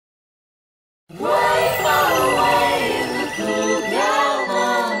Way far away in the cool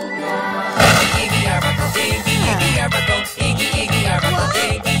California. Iggy Arbuckle, Iggy Arbuckle, Iggy Arbuckle,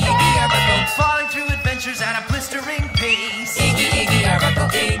 Iggy Arbuckle. Falling through adventures at a blistering pace. Iggy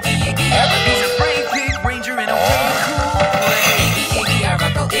Arbuckle, Iggy Arbuckle. He's a brave big ranger in a way cool place. Iggy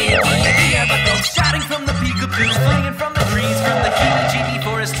Arbuckle, Iggy Arbuckle. Shouting from the peekaboos, flinging from the trees, from the humid GP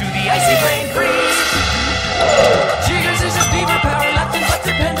forest to the icy rain freeze. Jiggers is a beaver, power nothing but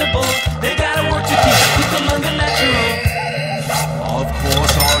dependable. They gotta work to keep them under natural. Of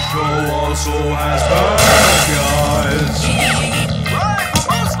course, our show also has bad guys. Right for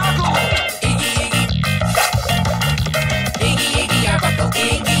Mooseknuckle! Iggy Arbuckle,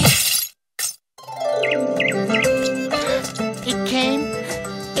 Iggy. It came.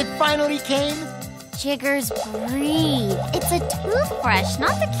 It finally came. Jiggers, breathe. It's a toothbrush,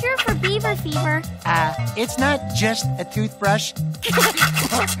 not the cure for beaver fever. It's not just a toothbrush.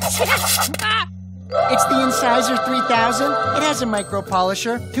 It's the Incisor 3000. It has a micro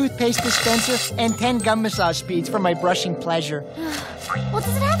polisher, toothpaste dispenser, and 10 gum massage speeds for my brushing pleasure. Well,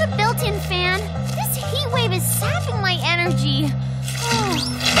 does it have a built-in fan? This heat wave is sapping my energy.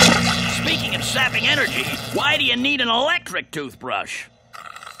 Speaking of sapping energy, why do you need an electric toothbrush?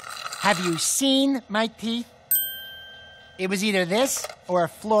 Have you seen my teeth? It was either this or a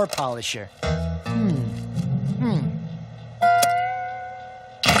floor polisher.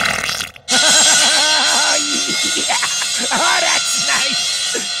 Oh, that's nice!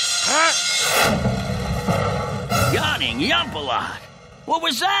 Yawning Yumpalot. What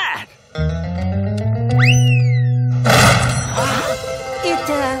was that?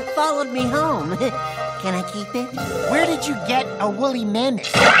 It followed me home. Can I keep it? Where did you get a woolly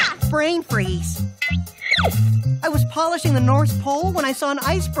mammoth? Brain freeze. I was polishing the North Pole when I saw an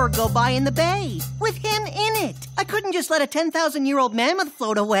iceberg go by in the bay, with him in it. I couldn't just let a 10,000-year-old mammoth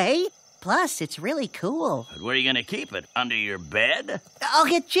float away. Plus, it's really cool. But where are you going to keep it? Under your bed? I'll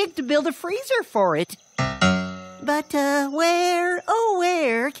get Jig to build a freezer for it. But where, oh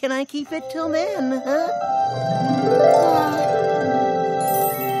where can I keep it till then, huh?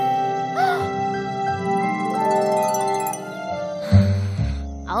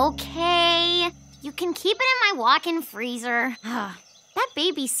 Okay, you can keep it in my walk-in freezer. That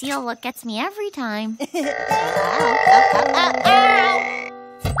baby seal look gets me every time.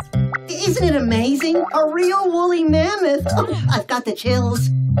 Isn't it amazing? A real woolly mammoth. Oh, I've got the chills.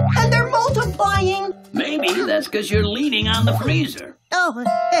 And they're multiplying. Maybe that's because you're leaning on the freezer. Oh,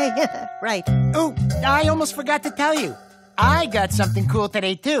 hey, right. Oh, I almost forgot to tell you. I got something cool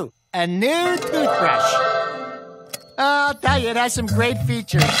today, too. A new toothbrush. I'll tell you, it has some great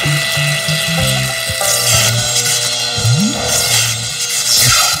features.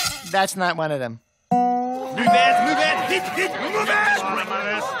 That's not one of them.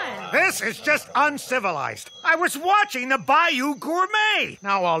 This is just uncivilized. I was watching the Bayou Gourmet.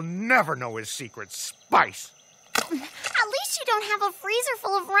 Now I'll never know his secret spice. At least you don't have a freezer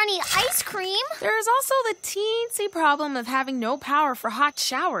full of runny ice cream. There's also the teensy problem of having no power for hot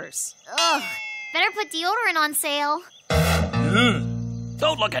showers. Ugh. Better put deodorant on sale.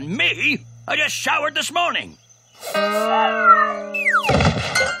 Don't look at me. I just showered this morning.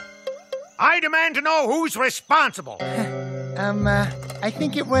 I demand to know who's responsible. I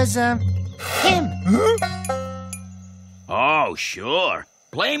think it was, him. Oh, sure.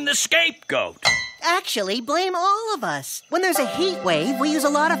 Blame the scapegoat. Actually, blame all of us. When there's a heat wave, we use a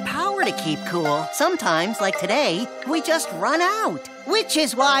lot of power to keep cool. Sometimes, like today, we just run out. Which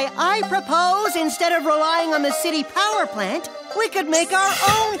is why I propose, instead of relying on the city power plant, we could make our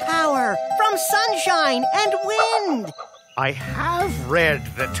own power from sunshine and wind. I have read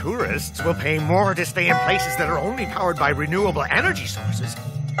that tourists will pay more to stay in places that are only powered by renewable energy sources.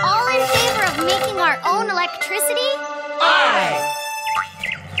 All in favor of making our own electricity? Aye!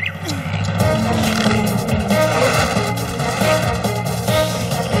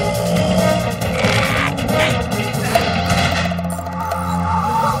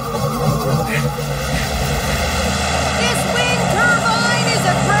 This wind turbine is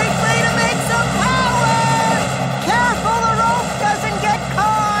a great way to make some power! Careful the rope doesn't get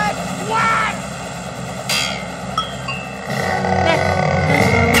caught! What?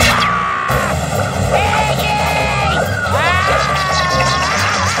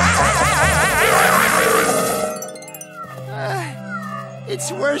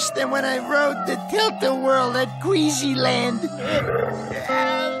 It's worse than when I rode the tilt-a-whirl at Queasyland.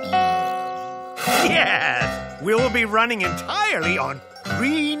 Yes, we'll be running entirely on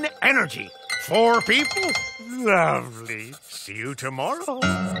green energy. 4 people? Lovely. See you tomorrow.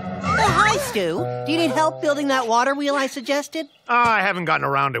 Hi, Stu. Do you need help building that water wheel I suggested? I haven't gotten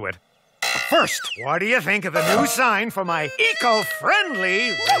around to it. First, what do you think of the new sign for my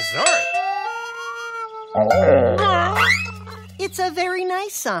eco-friendly resort? It's a very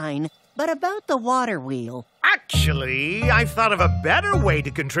nice sign, but about the water wheel. Actually, I've thought of a better way to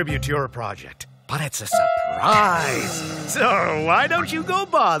contribute to your project. But it's a surprise. So why don't you go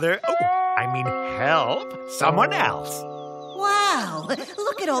bother, help someone else? Wow,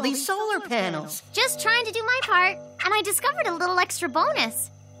 look at all these solar panels. Just trying to do my part, and I discovered a little extra bonus.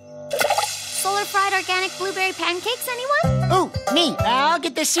 Solar fried organic blueberry pancakes, anyone? Oh, me. I'll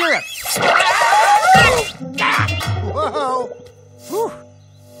get the syrup. Whoa. Whew.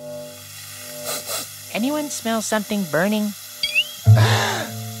 Anyone smell something burning?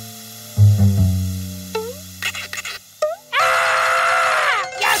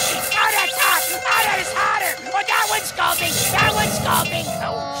 That one's scalding.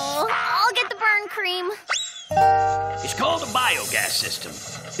 Oh, I'll get the burn cream. It's called a biogas system.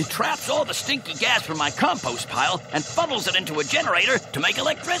 It traps all the stinky gas from my compost pile and funnels it into a generator to make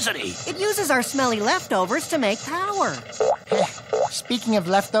electricity. It uses our smelly leftovers to make power. Speaking of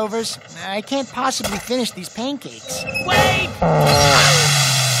leftovers, I can't possibly finish these pancakes. Wait!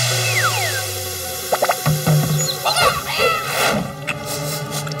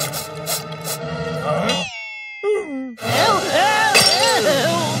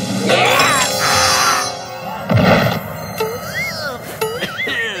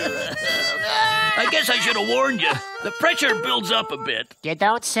 I guess I should have warned you. The pressure builds up a bit. You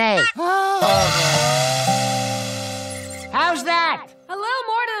don't say. How's that? Hello,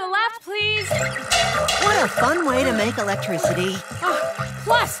 more to the left, please. What a fun way to make electricity.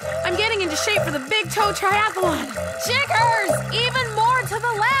 Plus, I'm getting into shape for the big toe triathlon. Jiggers! Even more to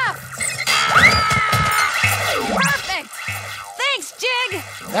the left. Perfect! Thanks, Jig!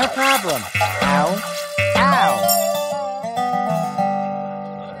 No problem. Ow. Ow.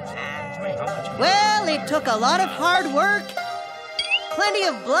 Well, it took a lot of hard work. Plenty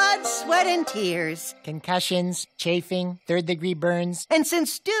of blood, sweat, and tears. Concussions, chafing, third-degree burns. And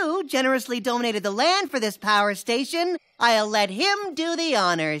since Stu generously donated the land for this power station, I'll let him do the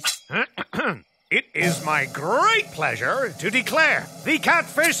honors. It is my great pleasure to declare the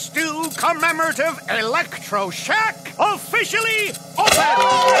Catfish Stew Commemorative Electro Shack officially open!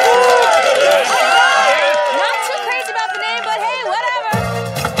 Not too crazy about the name, but hey, whatever.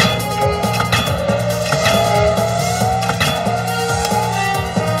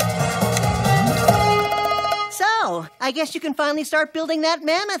 So, I guess you can finally start building that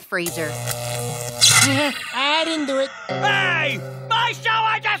mammoth freezer. I didn't do it. Hey! My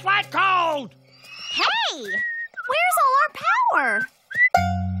shower just went cold! Hey! Where's all our power?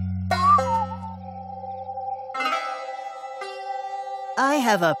 I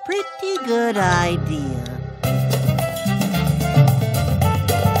have a pretty good idea.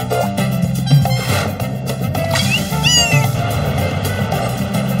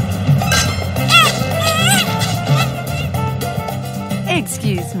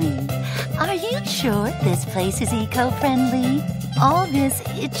 Excuse me. Are you sure this place is eco-friendly? All this,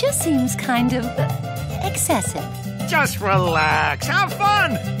 it just seems kind of excessive. Just relax, have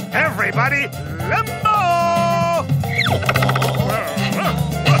fun! Everybody, limbo!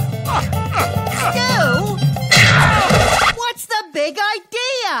 Stu! What's the big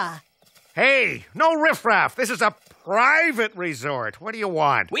idea? Hey, no riffraff. This is a private resort. What do you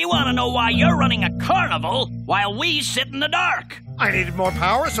want? We want to know why you're running a carnival while we sit in the dark. I needed more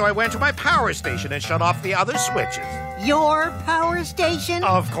power, so I went to my power station and shut off the other switches. Your power station?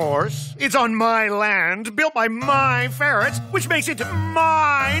 Of course. It's on my land, built by my ferrets, which makes it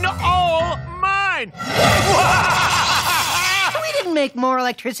mine, all mine. We didn't make more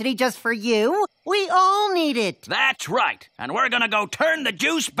electricity just for you. We all need it. That's right. And we're going to go turn the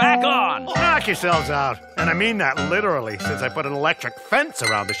juice back on. Knock yourselves out. And I mean that literally, since I put an electric fence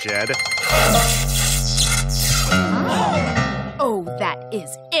around the shed. Oh, that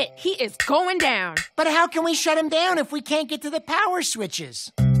is it. He is going down. But how can we shut him down if we can't get to the power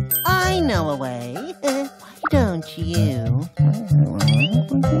switches? I know a way. Why don't you?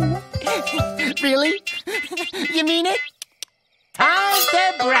 Really? You mean it? Time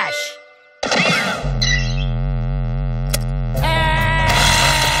to brush. Oh,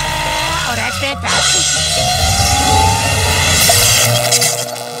 that's fantastic.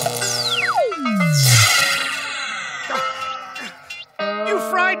 You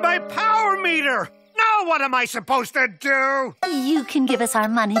fried my power meter! Now what am I supposed to do? You can give us our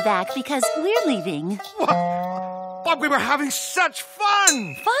money back because we're leaving. But But we were having such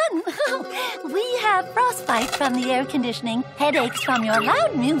fun! Fun! We have frostbite from the air conditioning, headaches from your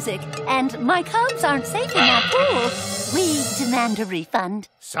loud music, and my cubs aren't safe in that pool. We demand a refund.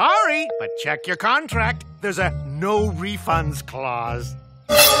 Sorry, but check your contract. There's a no refunds clause.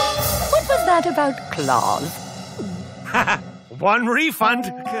 What was that about claws? One refund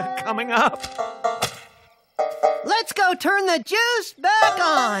coming up. Let's go turn the juice back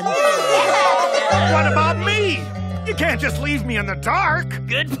on. What about me? You can't just leave me in the dark.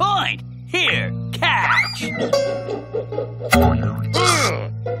 Good point. Here, catch.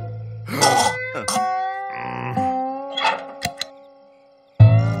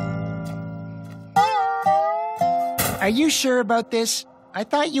 Are you sure about this? I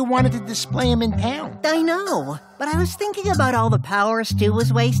thought you wanted to display him in town. I know, but I was thinking about all the power Stu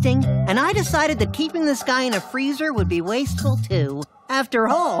was wasting, and I decided that keeping this guy in a freezer would be wasteful too. After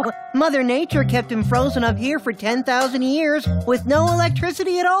all, Mother Nature kept him frozen up here for 10,000 years with no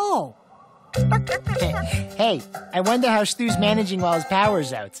electricity at all. Hey, I wonder how Stu's managing while his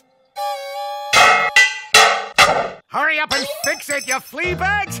power's out. Hurry up and fix it, you flea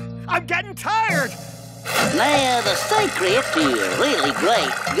bags! I'm getting tired! Now, the secret to really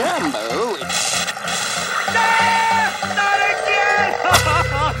great gumbo is... Not again!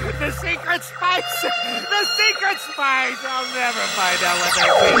 The secret spice! The secret spice! I'll never find out what they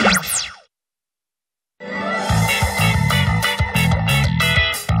mean.